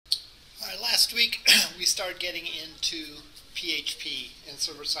Last week we started getting into PHP and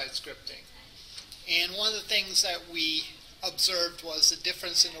server-side scripting. And one of the things that we observed was the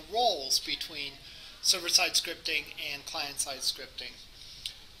difference in the roles between server-side scripting and client-side scripting.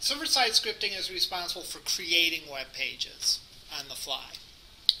 Server-side scripting is responsible for creating web pages on the fly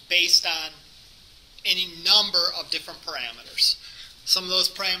based on any number of different parameters. Some of those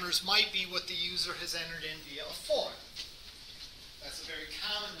parameters might be what the user has entered in via a form. That's a very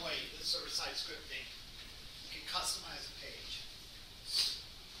common way that server-side scripting can customize a page.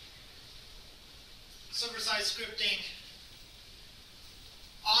 Server-side scripting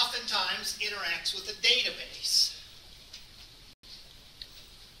oftentimes interacts with a database.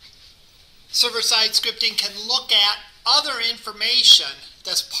 Server-side scripting can look at other information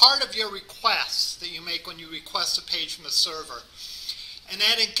that's part of your requests that you make when you request a page from the server. And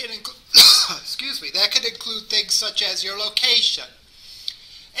that can include, excuse me, that could include things such as your location.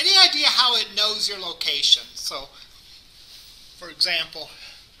 Any idea how it knows your location? So, for example,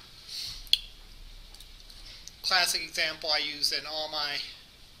 classic example I use in all my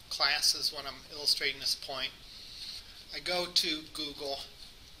classes when I'm illustrating this point. I go to Google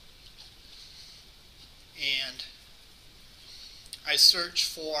and I search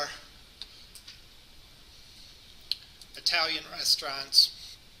for Italian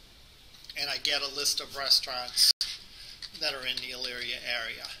restaurants, and I get a list of restaurants that are in the Elyria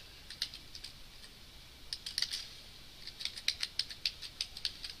area.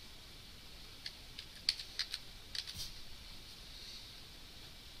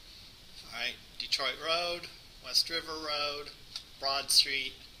 Alright, Detroit Road, West River Road, Broad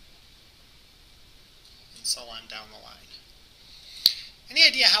Street, and so on down the line. Any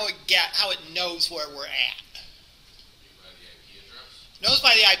idea how it knows where we're at? Knows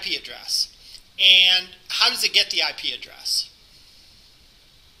by the IP address. And how does it get the IP address?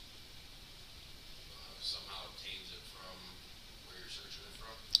 Somehow obtains it from where you're searching it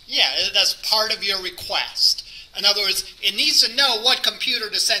from? Yeah, that's part of your request. In other words, it needs to know what computer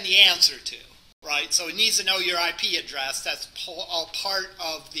to send the answer to, right? So it needs to know your IP address. That's all part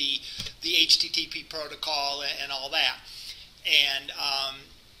of the HTTP protocol and all that. And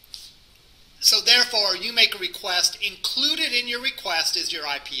so therefore, you make a request. Included in your request is your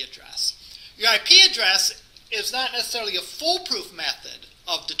IP address. Your IP address is not necessarily a foolproof method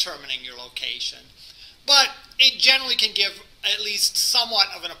of determining your location, but it generally can give at least somewhat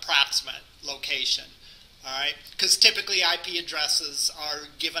of an approximate location. All right, because typically IP addresses are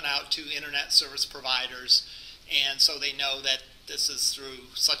given out to internet service providers, and so they know that this is through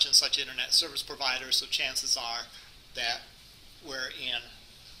such and such internet service provider, so chances are that we're in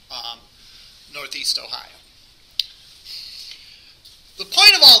Northeast Ohio. The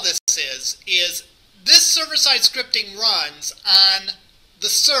point of all this is this server-side scripting runs on the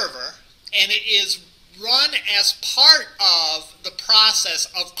server, and it is run as part of the process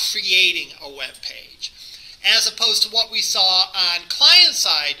of creating a web page, as opposed to what we saw on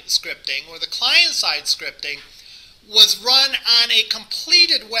client-side scripting, where the client-side scripting was run on a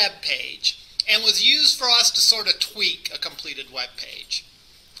completed web page and was used for us to sort of tweak a completed web page.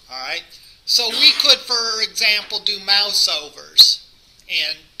 All right? So we could, for example, do mouse overs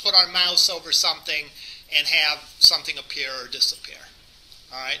and put our mouse over something and have something appear or disappear.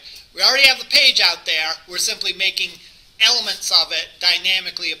 All right? We already have the page out there. We're simply making elements of it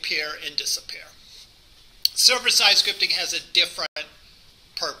dynamically appear and disappear. Server-side scripting has a different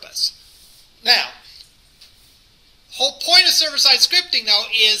purpose. Now, the whole point of server-side scripting, though,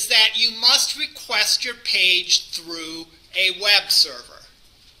 is that you must request your page through a web server.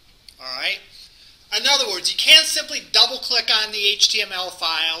 All right? In other words, you can't simply double-click on the HTML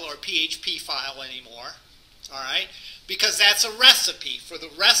file or PHP file anymore. All right? Because that's a recipe. For the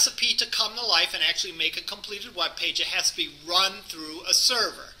recipe to come to life and actually make a completed web page, it has to be run through a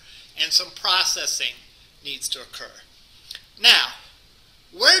server, and some processing needs to occur. Now,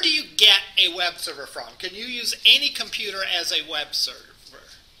 where do you get a web server from? Can you use any computer as a web server?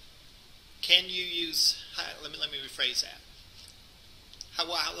 Can you use, let me rephrase that.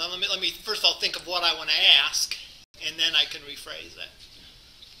 Let me first of all think of what I want to ask, and then I can rephrase it.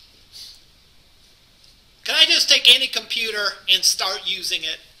 Can I just take any computer and start using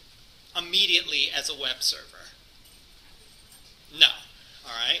it immediately as a web server? No.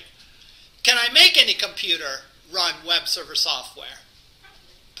 All right. Can I make any computer run web server software?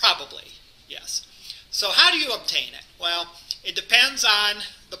 Probably, yes. So how do you obtain it? Well, it depends on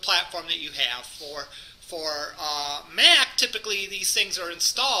the platform that you have. For Mac, typically these things are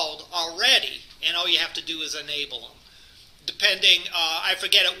installed already, and all you have to do is enable them. Depending, I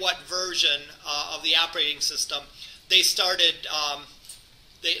forget at what version of the operating system, they started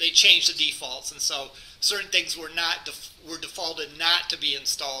they changed the defaults, and so certain things were defaulted not to be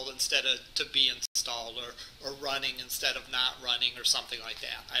installed instead of to be installed, or running instead of not running, or something like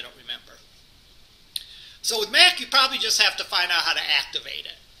that. I don't remember. So with Mac, you probably just have to find out how to activate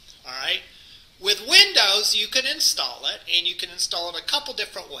it. All right. With Windows, you can install it, and you can install it a couple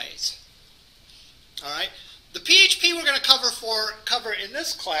different ways. All right. The PHP we're going to cover in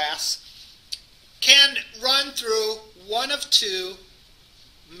this class can run through one of two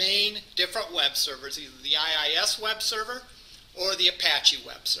main different web servers, either the IIS web server or the Apache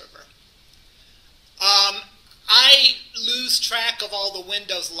web server. I lose track of all the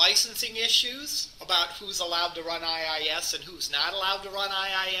Windows licensing issues about who's allowed to run IIS and who's not allowed to run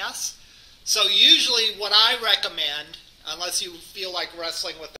IIS. So usually what I recommend, unless you feel like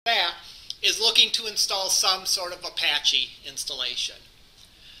wrestling with that, is looking to install some sort of Apache installation.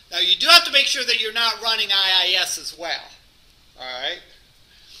 Now you do have to make sure that you're not running IIS as well. Alright?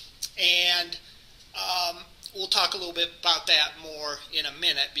 And we'll talk a little bit about that more in a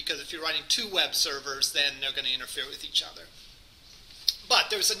minute, because if you're running two web servers, then they're going to interfere with each other. But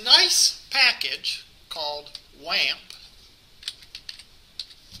there's a nice package called WAMP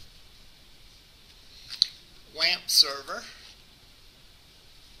server.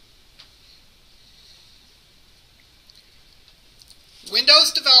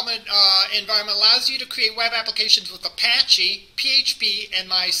 Windows development environment allows you to create web applications with Apache, PHP, and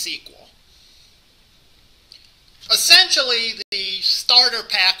MySQL. Essentially, the starter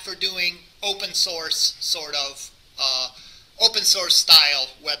pack for doing open source open source style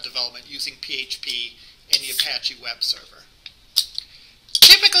web development using PHP and the Apache web server.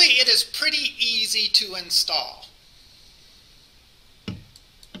 Typically, it is pretty easy to install. You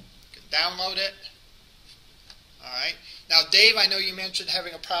can download it. All right. Now, Dave, I know you mentioned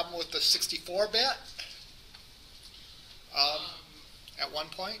having a problem with the 64-bit at one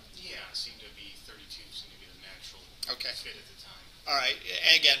point. Yeah, it seemed to be 32 seemed to be the natural fit at the time. All right.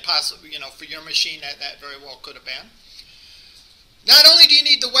 And again, possibly, for your machine, that very well could have been. Not only do you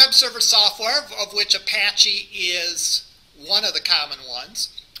need the web server software, of which Apache is one of the common ones,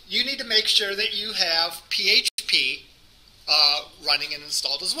 you need to make sure that you have PHP running and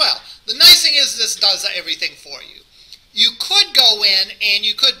installed as well. The nice thing is this does everything for you. You could go in and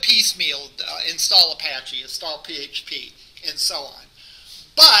you could piecemeal install Apache, install PHP, and so on.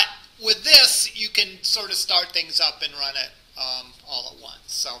 But with this, you can sort of start things up and run it all at once.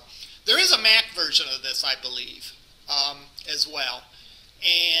 So there is a Mac version of this, I believe, as well.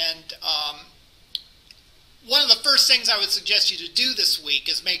 And one of the first things I would suggest you to do this week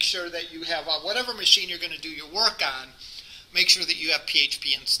is make sure that you have, on whatever machine you're going to do your work on, make sure that you have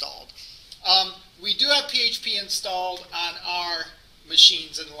PHP installed. We do have PHP installed on our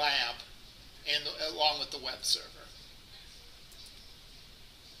machines in lab, and along with the web server.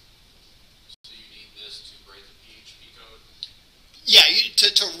 So you need this to write the PHP code? Yeah,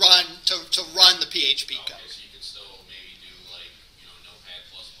 to run the PHP code. Okay, so you could still maybe do like Notepad++.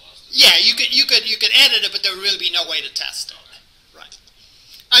 Yeah, you could edit it, but there would really be no way to test it. Okay. Right.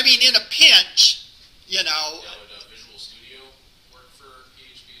 I mean, in a pinch, Yeah, would Visual Studio work for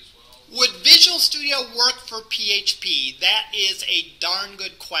PHP as well? Would Visual Studio work for PHP? That is a darn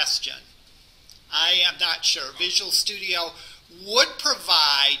good question. I am not sure. Visual Studio would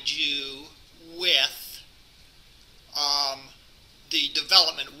provide you with the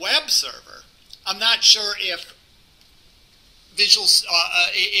development web server. I'm not sure if Visual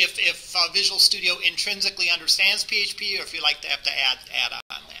Studio intrinsically understands PHP, or if you like to have to add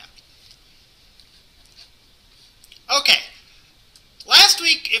on that. Okay. Last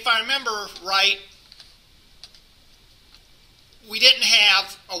week, if I remember right, we didn't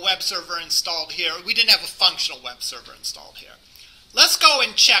have a web server installed here. We didn't have a functional web server installed here. Let's go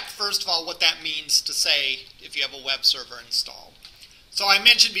and check, first of all, what that means to say if you have a web server installed. So I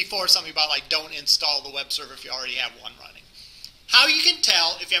mentioned before something about don't install the web server if you already have one running. How you can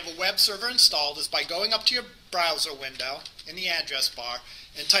tell if you have a web server installed is by going up to your browser window in the address bar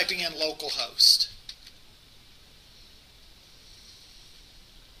and typing in localhost.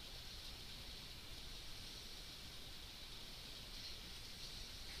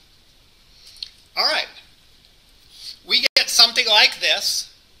 All right. We get something like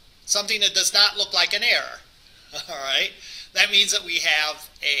this, something that does not look like an error. All right. That means that we have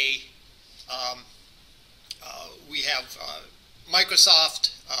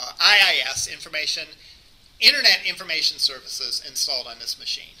Microsoft IIS Internet Information Services installed on this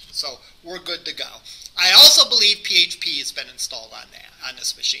machine. So we're good to go. I also believe PHP has been installed on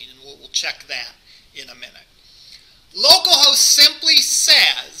this machine, and we'll check that in a minute. Localhost simply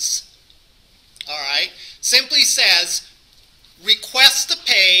says, all right, request the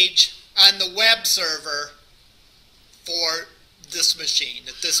page on the web server for this machine,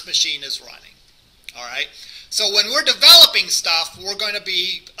 that this machine is running. All right? So when we're developing stuff, we're going to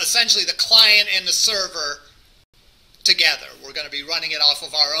be essentially the client and the server together. We're going to be running it off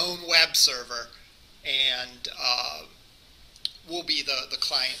of our own web server, and we'll be the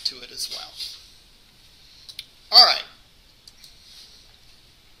client to it as well. All right.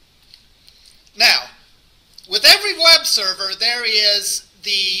 Now, with every web server, there is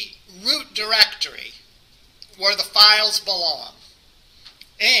the root directory where the files belong.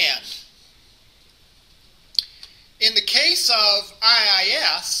 And in the case of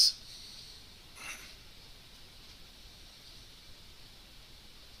IIS,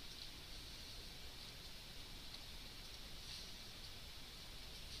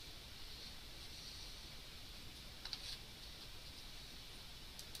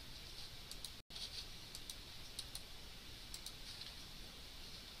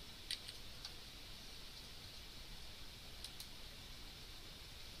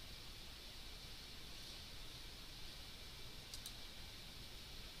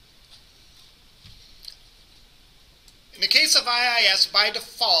 of IIS, by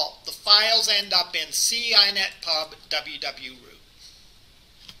default, the files end up in CINetPub www root.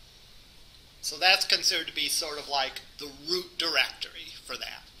 So that's considered to be sort of like the root directory for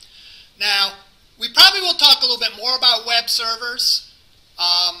that. Now, we probably will talk a little bit more about web servers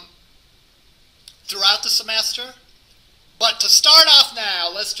throughout the semester. But to start off now,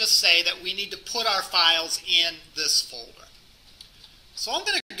 let's just say that we need to put our files in this folder. So I'm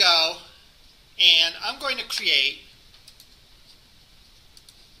going to go and I'm going to create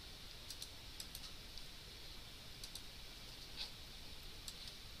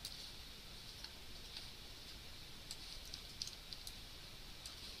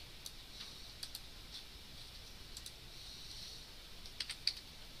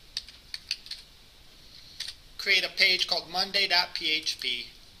a page called monday.php.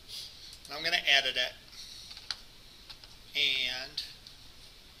 I'm going to edit it. And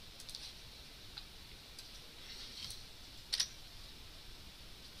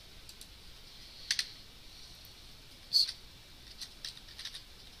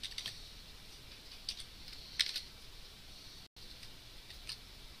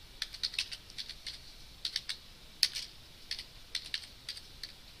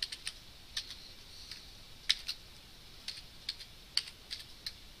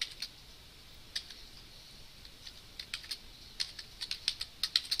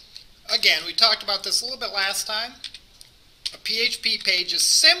again, we talked about this a little bit last time. A PHP page is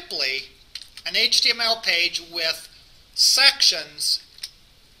simply an HTML page with sections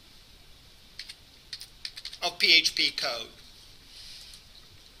of PHP code.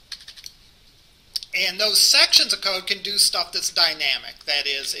 And those sections of code can do stuff that's dynamic. That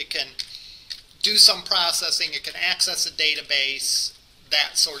is, it can do some processing, it can access a database,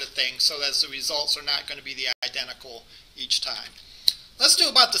 that sort of thing, so that the results are not going to be the identical each time. Let's do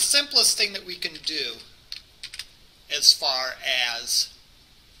about the simplest thing that we can do as far as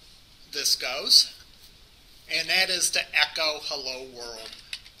this goes, and that is to echo hello world,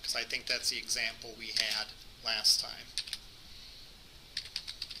 because I think that's the example we had last time.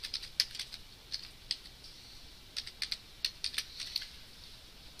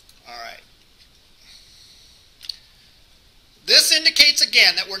 All right. This indicates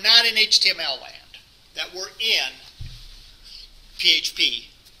again that we're not in HTML land, that we're in PHP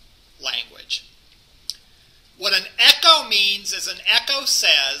language. What an echo means is an echo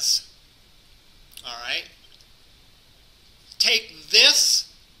says, all right, take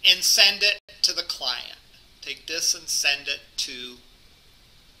this and send it to the client. Take this and send it to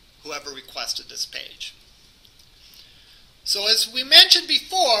whoever requested this page. So as we mentioned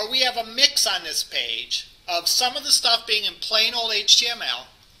before, we have a mix on this page of some of the stuff being in plain old HTML,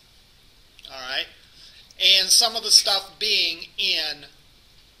 all right, and some of the stuff being in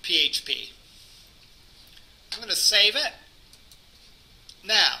PHP. I'm going to save it.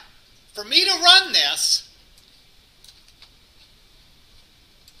 Now, for me to run this,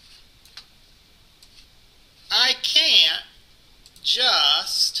 I can't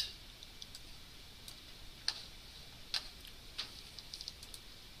just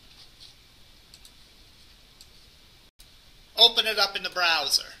open it up in the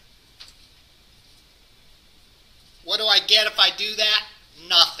browser. What do I get if I do that?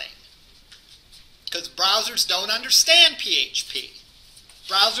 Nothing. Because browsers don't understand PHP.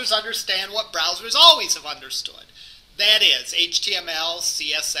 Browsers understand what browsers always have understood. That is HTML,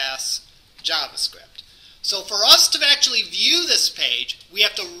 CSS, JavaScript. So for us to actually view this page, we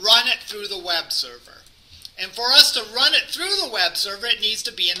have to run it through the web server. And for us to run it through the web server, it needs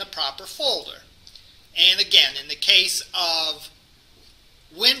to be in the proper folder. And again, in the case of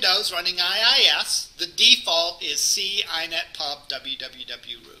Windows running IIS, the default is C inet pub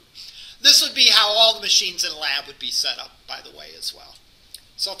www root. This would be how all the machines in lab would be set up, by the way, as well.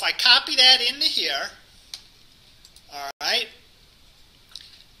 So if I copy that into here, all right,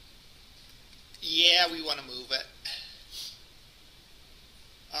 yeah, we want to move it.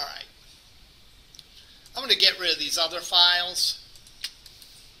 All right. I'm going to get rid of these other files.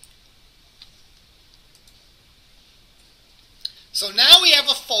 So now we have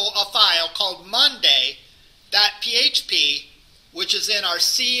a file called monday.php, which is in our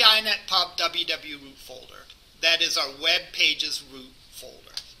C inet pub www root folder. That is our web pages root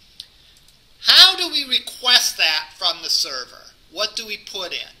folder. How do we request that from the server? What do we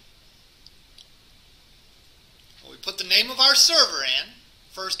put in? Well, we put the name of our server in,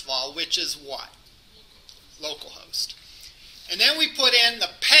 first of all, which is what? Localhost. And then we put in the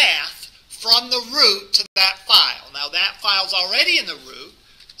path from the root to that file. Now that file's already in the root,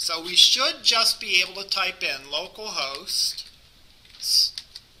 so we should just be able to type in localhost /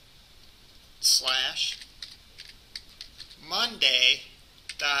 monday.php.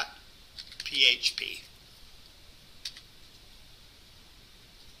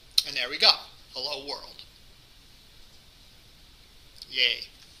 And there we go. Hello world. Yay.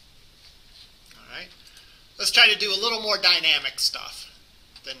 All right. Let's try to do a little more dynamic stuff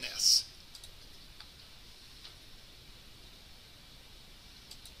than this.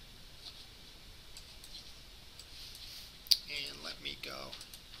 And let me go.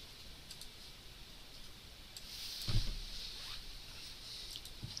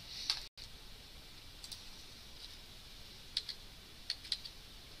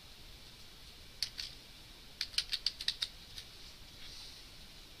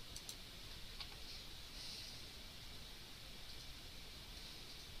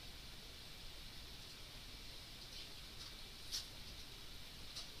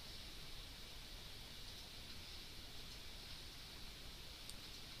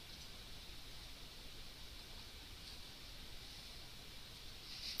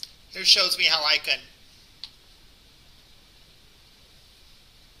 Here shows me how I can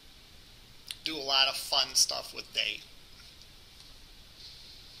do a lot of fun stuff with date.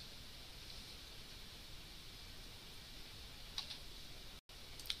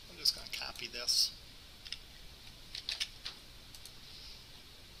 I'm just going to copy this.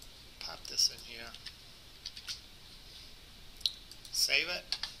 Pop this in here. Save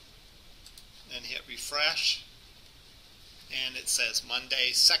it. Then hit refresh. And it says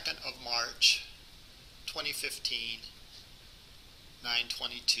Monday, 2nd of March, 2015,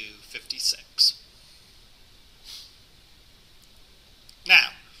 9/22/56.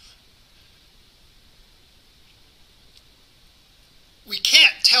 Now, we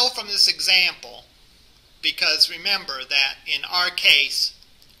can't tell from this example because remember that in our case,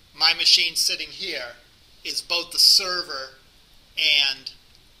 my machine sitting here is both the server and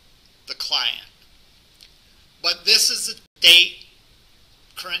the client. But this is the date,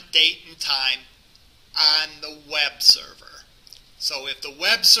 current date and time on the web server. So if the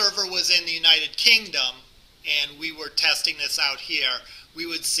web server was in the United Kingdom and we were testing this out here, we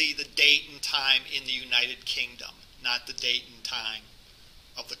would see the date and time in the United Kingdom, not the date and time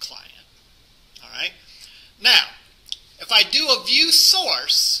of the client. All right? Now, if I do a view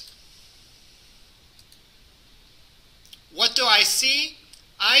source, what do I see?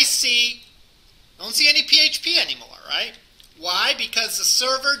 I don't see any PHP anymore, right? Why? Because the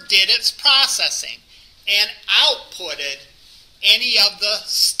server did its processing and outputted any of the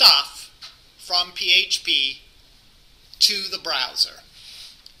stuff from PHP to the browser.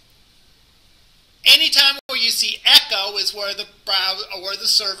 Anytime where you see echo is where the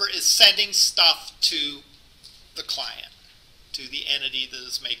server is sending stuff to the client, to the entity that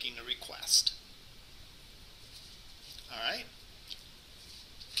is making the request. All right?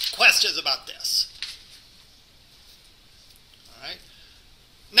 Questions about this? All right.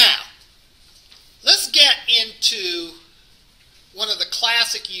 Now, let's get into one of the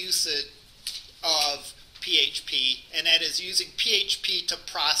classic uses of PHP, and that is using PHP to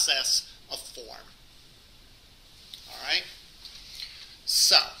process a form. All right.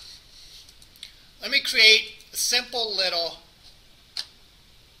 So, let me create a simple little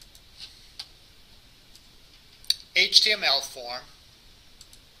HTML form.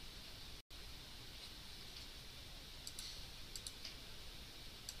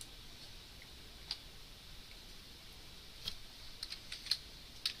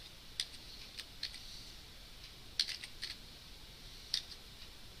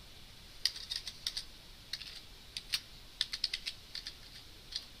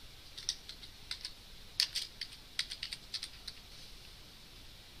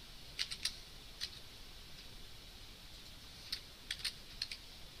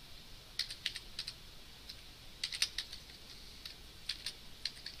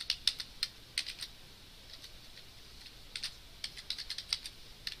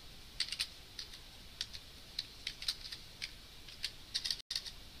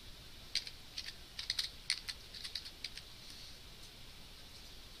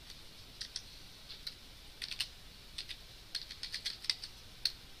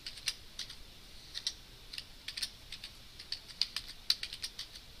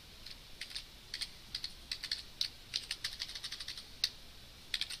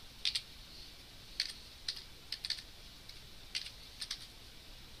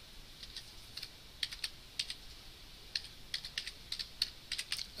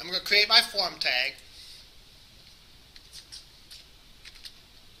 create my form tag.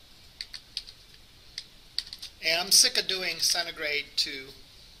 And I'm sick of doing centigrade to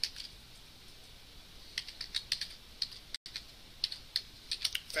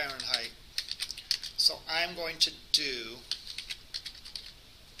Fahrenheit. So I'm going to do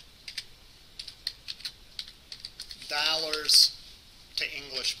dollars to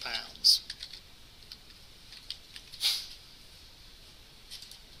English pounds.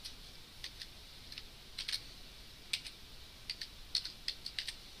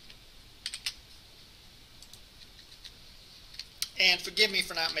 And forgive me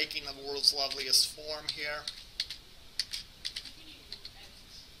for not making the world's loveliest form here.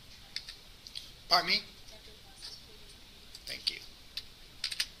 Pardon me? Thank you.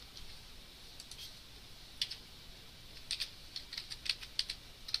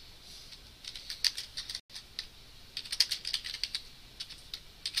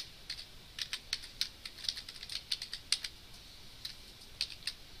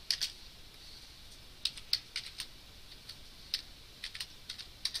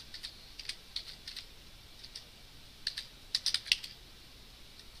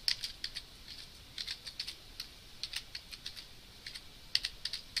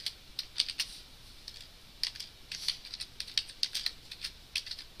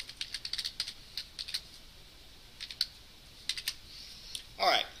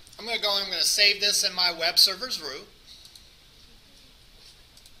 Alright, I'm going to go and I'm going to save this in my web server's root.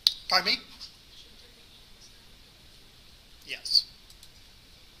 Pardon me? Yes.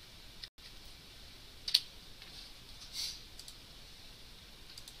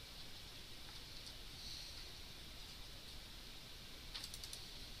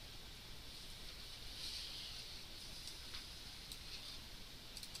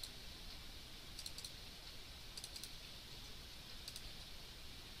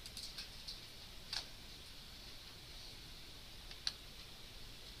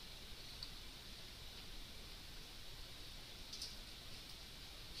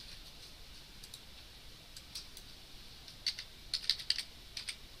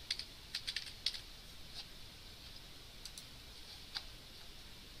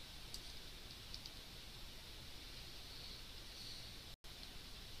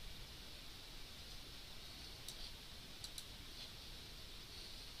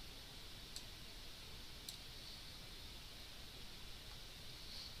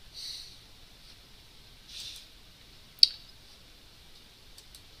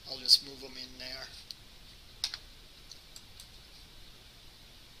 I'll just move them in there.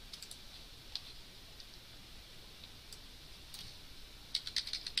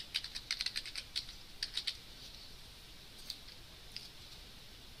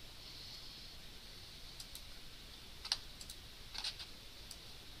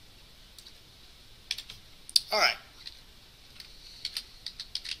 All right.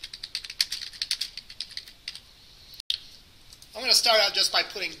 I'm going to start out just by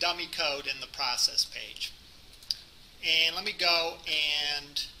putting dummy code in the process page. And let me go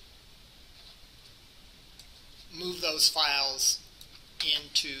and move those files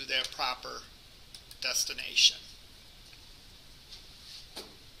into their proper destination.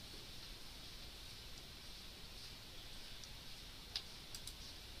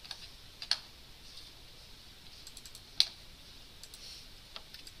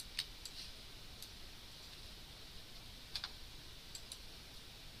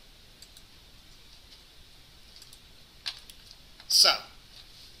 So,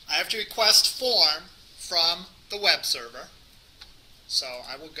 I have to request form from the web server. So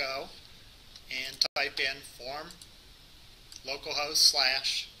I will go and type in form localhost /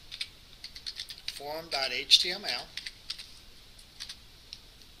 form.html.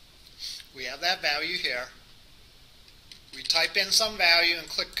 We have that value here. We type in some value and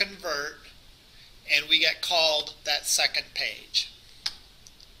click convert, and we get called that second page.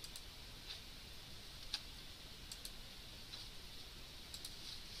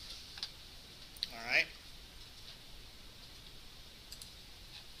 Alright.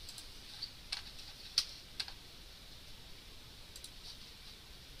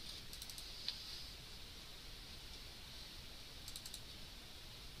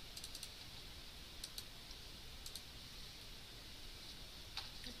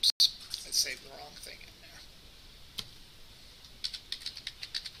 Oops, I saved the wrong thing in there.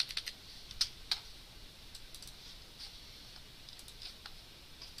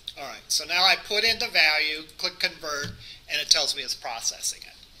 Alright, so now I put in the value, click convert, and it tells me it's processing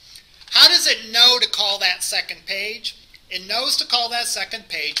it. How does it know to call that second page? It knows to call that second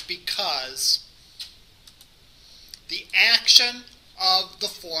page because the action of the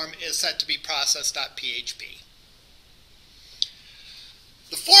form is set to be process.php.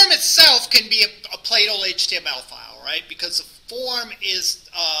 The form itself can be a plain old HTML file, right? Because the form is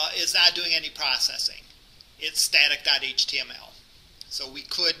not doing any processing. It's static.html. So we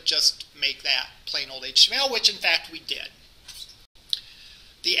could just make that plain old HTML, which in fact we did.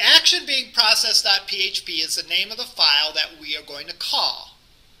 The action being process.php is the name of the file that we are going to call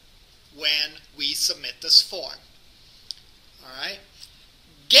when we submit this form. All right?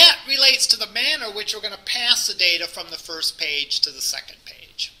 Get relates to the manner in which we're going to pass the data from the first page to the second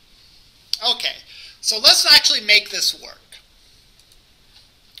page. Okay, so let's actually make this work.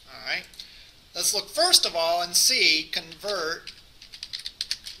 All right, let's look first of all and see convert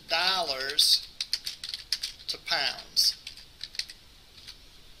dollars to pounds.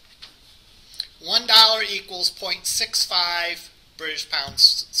 $1 equals 0.65 British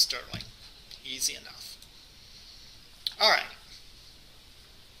pounds sterling. Easy enough. All right.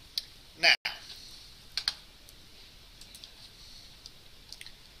 Now,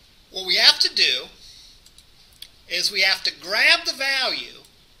 what we have to do is we have to grab the value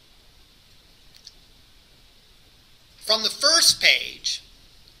from the first page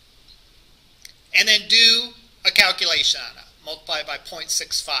and then do a calculation on it, multiply by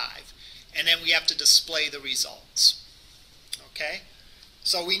 0.65, and then we have to display the results. Okay?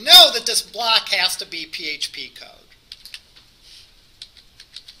 So we know that this block has to be PHP code.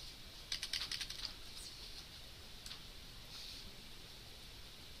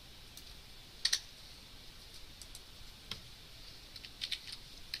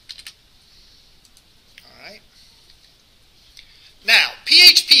 Now,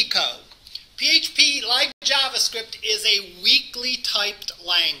 PHP code. PHP, like JavaScript, is a weakly typed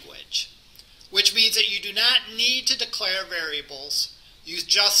language, which means that you do not need to declare variables. You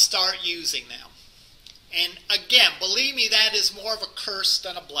just start using them. And again, believe me, that is more of a curse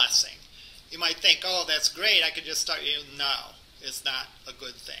than a blessing. You might think, oh, that's great, I could just start using. No, it's not a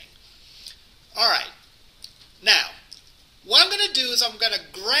good thing. All right. Now, what I'm going to do is I'm going to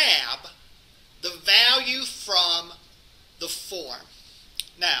grab the value from the form.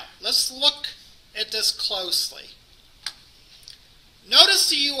 Now, let's look at this closely. Notice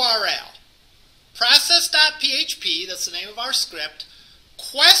the URL. Process.php, that's the name of our script,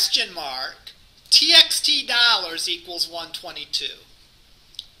 question mark, txt dollars equals 122.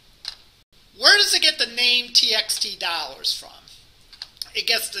 Where does it get the name txt dollars from? It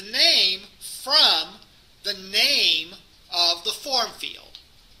gets the name from the name of the form field.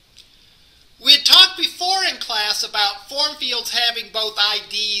 We had talked before in class about form fields having both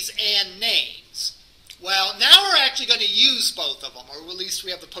IDs and names. Well, now we're actually going to use both of them, or at least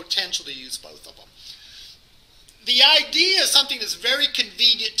we have the potential to use both of them. The ID is something that's very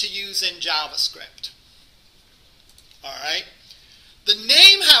convenient to use in JavaScript. All right? The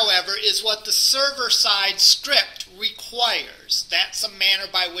name, however, is what the server-side script requires. That's the manner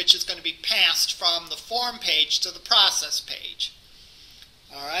by which it's going to be passed from the form page to the process page.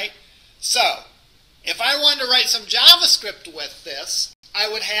 All right? So, if I wanted to write some JavaScript with this, I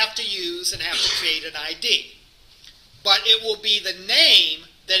would have to use and have to create an ID. But it will be the name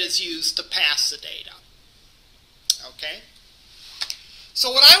that is used to pass the data. Okay?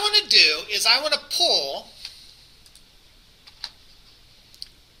 So what I want to do is I want to pull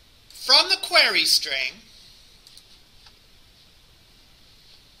from the query string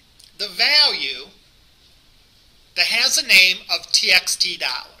the value that has a name of txt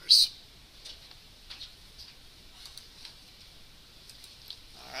dollars.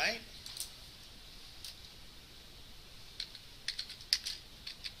 All right?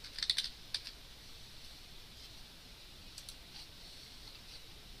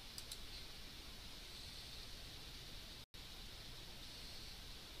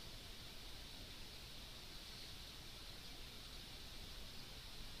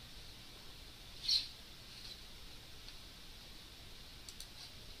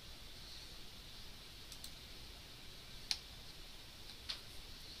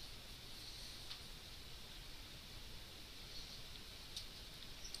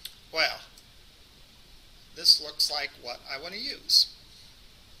 Well, this looks like what I want to use.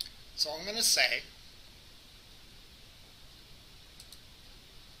 So I'm going to say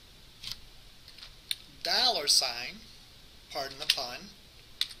 $, pardon the pun,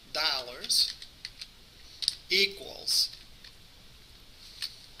 dollars equals.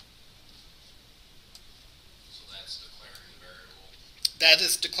 So that's declaring the variable? That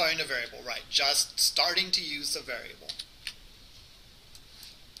is declaring a variable, right. Just starting to use the variable.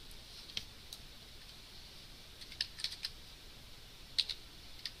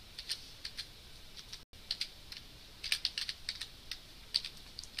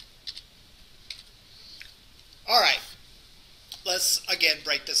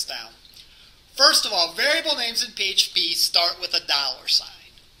 break this down. First of all, variable names in PHP start with a dollar sign.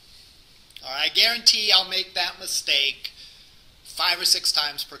 All right, I guarantee I'll make that mistake 5 or 6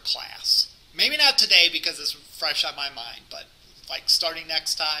 times per class. Maybe not today because it's fresh on my mind, but like starting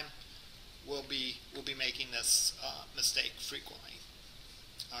next time, we'll be making this mistake frequently.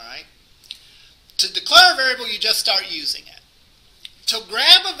 All right. To declare a variable, you just start using it. To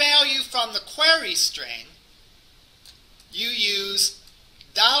grab a value from the query string, you use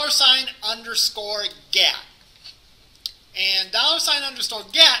 $_get. And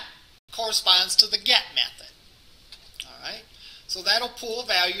 $_get corresponds to the get method. All right. So that'll pull a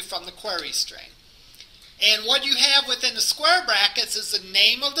value from the query string. And what you have within the square brackets is the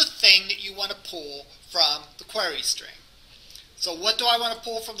name of the thing that you want to pull from the query string. So what do I want to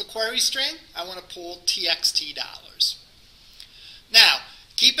pull from the query string? I want to pull txt dollars. Now,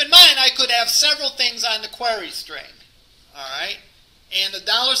 keep in mind I could have several things on the query string. All right? And the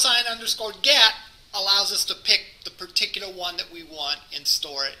 $_get allows us to pick the particular one that we want and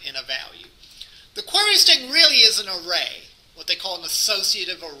store it in a value. The query string really is an array, what they call an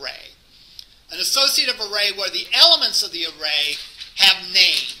associative array. An associative array where the elements of the array have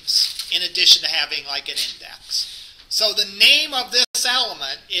names in addition to having like an index. So the name of this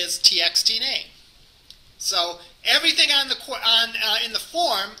element is txt name. So everything in the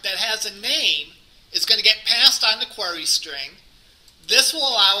form that has a name is going to get passed on the query string. This will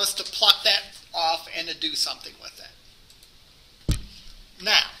allow us to pluck that off and to do something with it.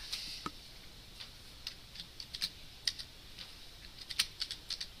 Now,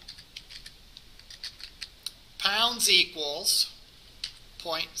 pounds equals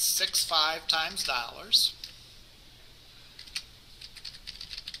 0.65 times dollars.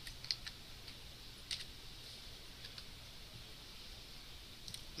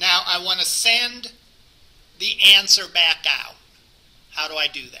 Now I want to send the answer back out. How do I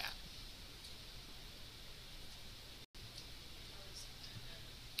do that?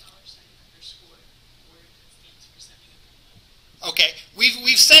 Okay,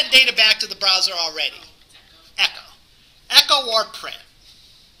 we've sent data back to the browser already. Echo. Echo or print.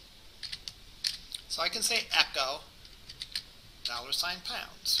 So I can say echo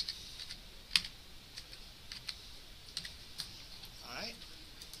 $pounds. All right,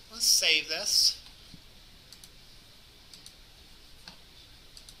 let's save this.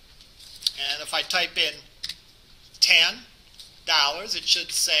 And if I type in $10, it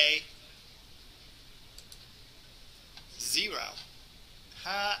should say 0.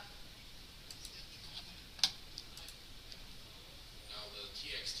 Ha. Now the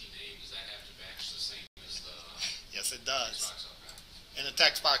txt name, does that have to match the same as the Yes, it does. text box? Okay. And the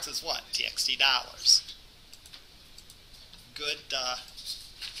text box is what? txt dollars. Good eye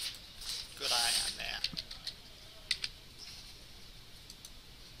on that.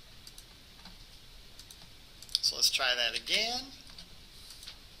 So let's try that again.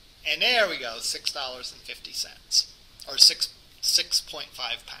 And there we go, $6.50, or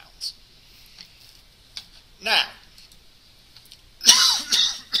 6.5 pounds. Now,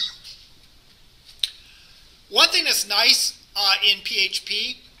 one thing that's nice in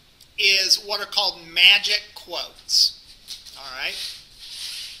PHP is what are called magic quotes. All right?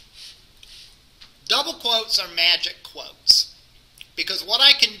 Double quotes are magic quotes. Because what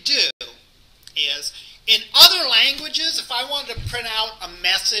I can do is, in other languages, if I wanted to print out a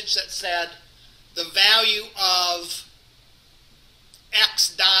message that said the value of X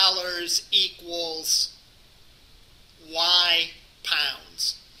dollars equals Y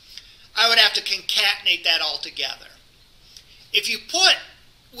pounds, I would have to concatenate that all together. If you put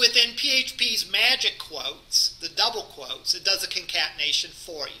within PHP's magic quotes, the double quotes, it does a concatenation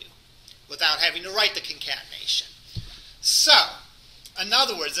for you without having to write the concatenation. So, in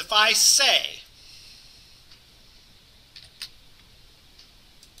other words, if I say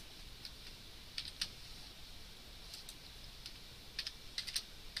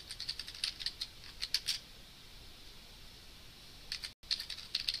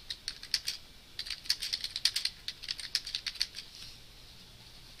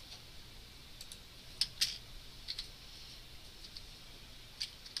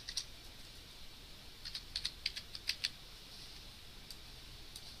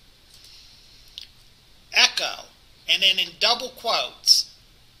echo, and then in double quotes,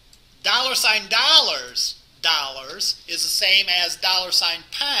 $dollars is the same as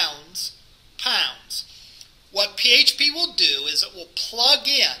 $pounds, pounds. What PHP will do is it will plug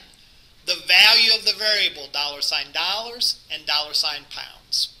in the value of the variable $dollars and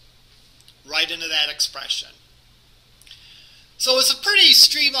 $pounds right into that expression. So it's a pretty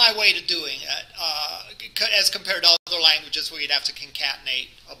streamlined way to doing it as compared to other languages where you'd have to concatenate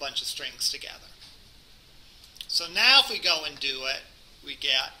a bunch of strings together. So now if we go and do it, we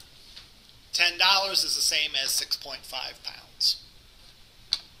get $10 is the same as 6.5 pounds.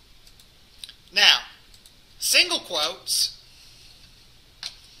 Now, single quotes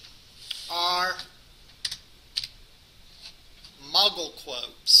are muggle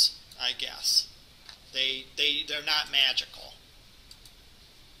quotes, I guess. They're not magical.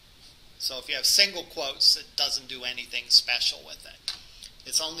 So if you have single quotes, it doesn't do anything special with it.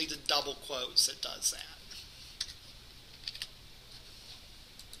 It's only the double quotes that does that.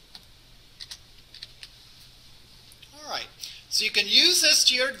 All right. So you can use this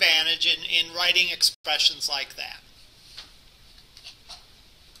to your advantage in writing expressions like that.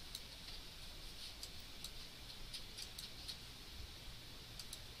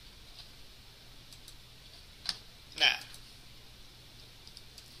 Now,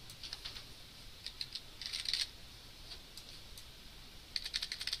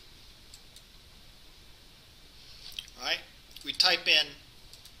 all right, we type in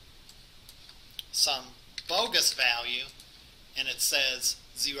some bogus value and it says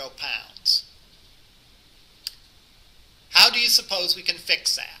 0 pounds. How do you suppose we can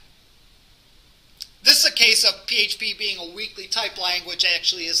fix that? This is a case of PHP being a weakly typed language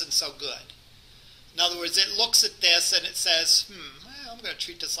actually isn't so good. In other words, it looks at this and it says, I'm going to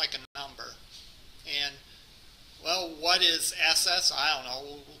treat this like a number. And, well, what is SS? I don't know.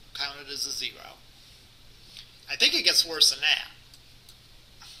 We'll count it as a 0. I think it gets worse than that.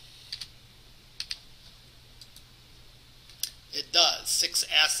 It does.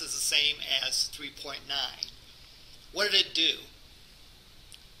 6S is the same as 3.9. What did it do?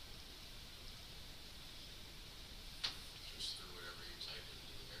 Just threw whatever you typed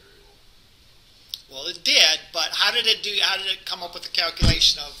into the variable. Well, it did, but how did it do? How did it come up with the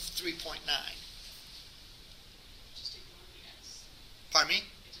calculation of 3.9? Just ignore the S. Pardon me?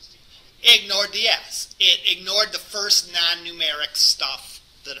 It just It ignored the S. It ignored the first non-numeric stuff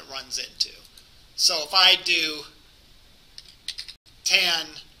that it runs into. So if I do 10,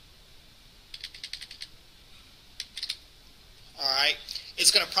 all right,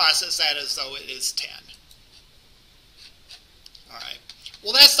 it's going to process that as though it is 10. All right.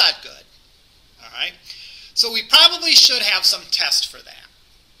 Well, that's not good. All right. So we probably should have some test for that.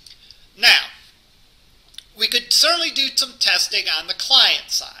 Now, we could certainly do some testing on the client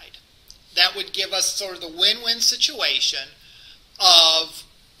side. That would give us sort of the win-win situation of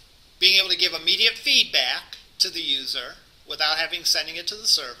being able to give immediate feedback to the user without having sending it to the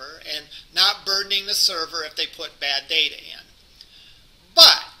server and not burdening the server if they put bad data in.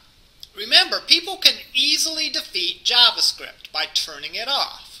 But remember, people can easily defeat JavaScript by turning it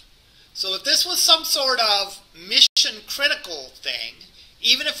off. So if this was some sort of mission critical thing,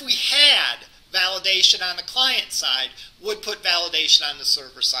 even if we had validation on the client side, would put validation on the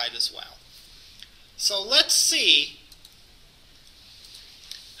server side as well. So let's see,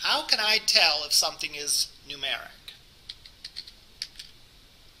 how can I tell if something is numeric?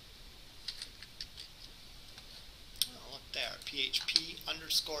 Oh, look there, PHP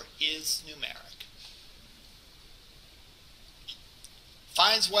underscore is numeric.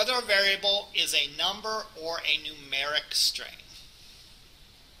 Finds whether a variable is a number or a numeric string.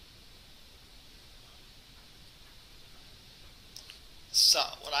 So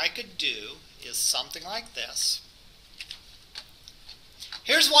what I could do is something like this.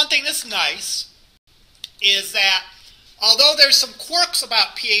 Here's one thing that's nice, is that although there's some quirks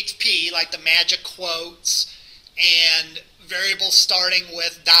about PHP, like the magic quotes and variables starting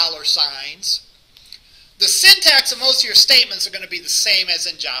with $signs, the syntax of most of your statements are going to be the same as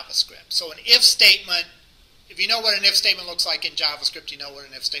in JavaScript. So an if statement, if you know what an if statement looks like in JavaScript, you know what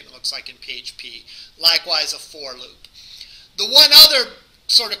an if statement looks like in PHP. Likewise, a for loop. The one other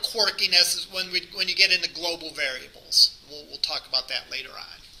sort of quirkiness is when you get into global variables. We'll talk about that later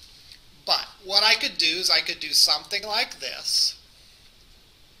on. But what I could do is I could do something like this.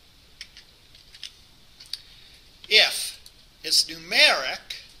 If it's numeric,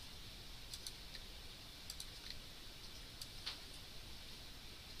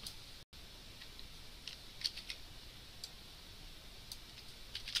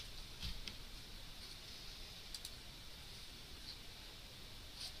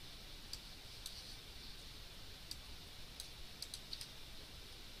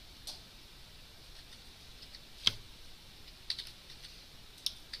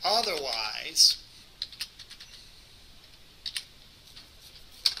 otherwise,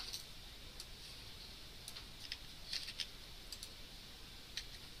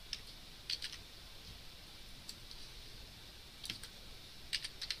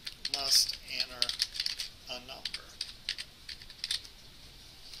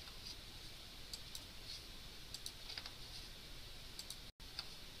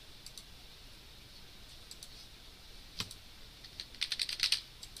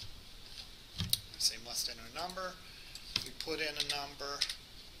 put in a number.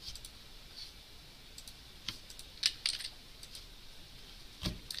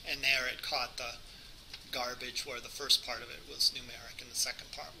 And there it caught the garbage where the first part of it was numeric and the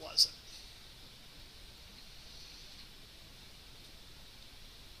second part wasn't.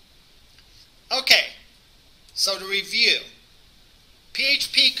 Okay, so to review,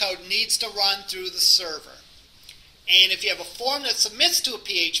 PHP code needs to run through the server. And if you have a form that submits to a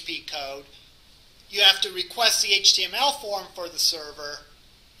PHP code, you have to request the HTML form for the server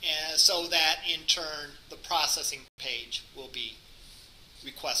so that in turn the processing page will be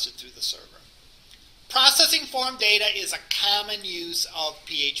requested through the server. Processing form data is a common use of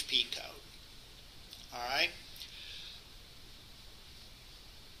PHP code. All right.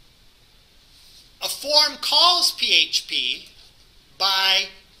 A form calls PHP by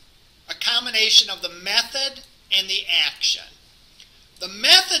a combination of the method and the action. The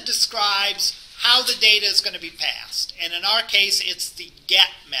method describes how the data is going to be passed, and in our case it's the get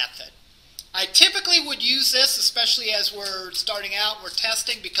method. I typically would use this, especially as we're starting out, we're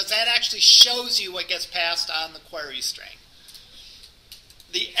testing, because that actually shows you what gets passed on the query string.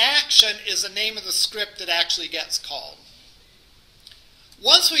 The action is the name of the script that actually gets called.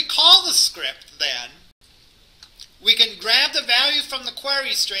 Once we call the script, then, we can grab the value from the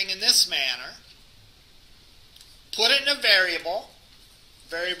query string in this manner, put it in a variable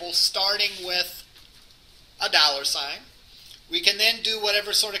starting with a $. We can then do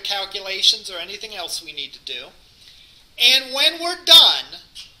whatever sort of calculations or anything else we need to do. And when we're done,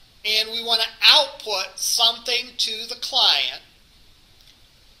 and we want to output something to the client,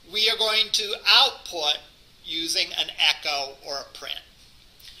 we are going to output using an echo or a print.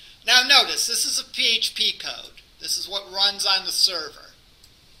 Now notice, this is a PHP code. This is what runs on the server.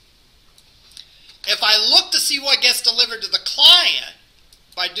 If I look to see what gets delivered to the client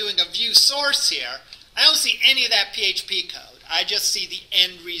by doing a view source here, I don't see any of that PHP code. I just see the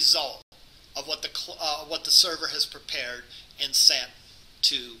end result of what the server has prepared and sent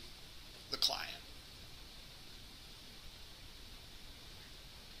to the client.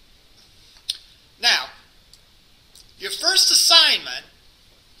 Now, your first assignment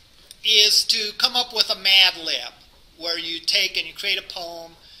is to come up with a Mad Lib, where you take and you create a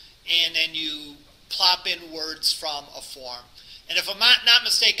poem and then you plop in words from a form. And if I'm not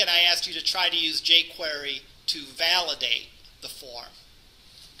mistaken, I asked you to try to use jQuery to validate the form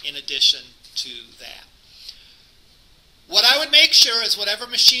in addition to that. What I would make sure is whatever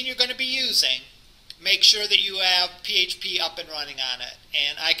machine you're going to be using, make sure that you have PHP up and running on it.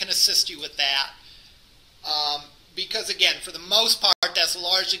 And I can assist you with that. Because again, for the most part, that's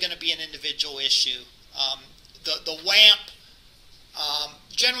largely going to be an individual issue. The WAMP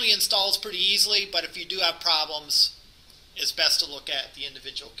generally installs pretty easily, but if you do have problems, it's best to look at the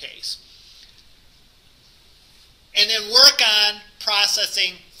individual case. And then work on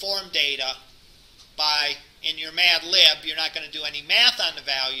processing form data by, in your Mad Lib, you're not going to do any math on the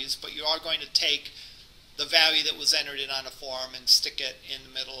values, but you are going to take the value that was entered in on a form and stick it in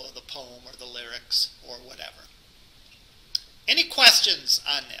the middle of the poem or the lyrics or whatever. Any questions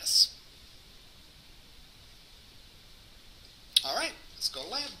on this? All right, let's go to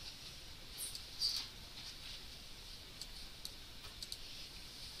lab.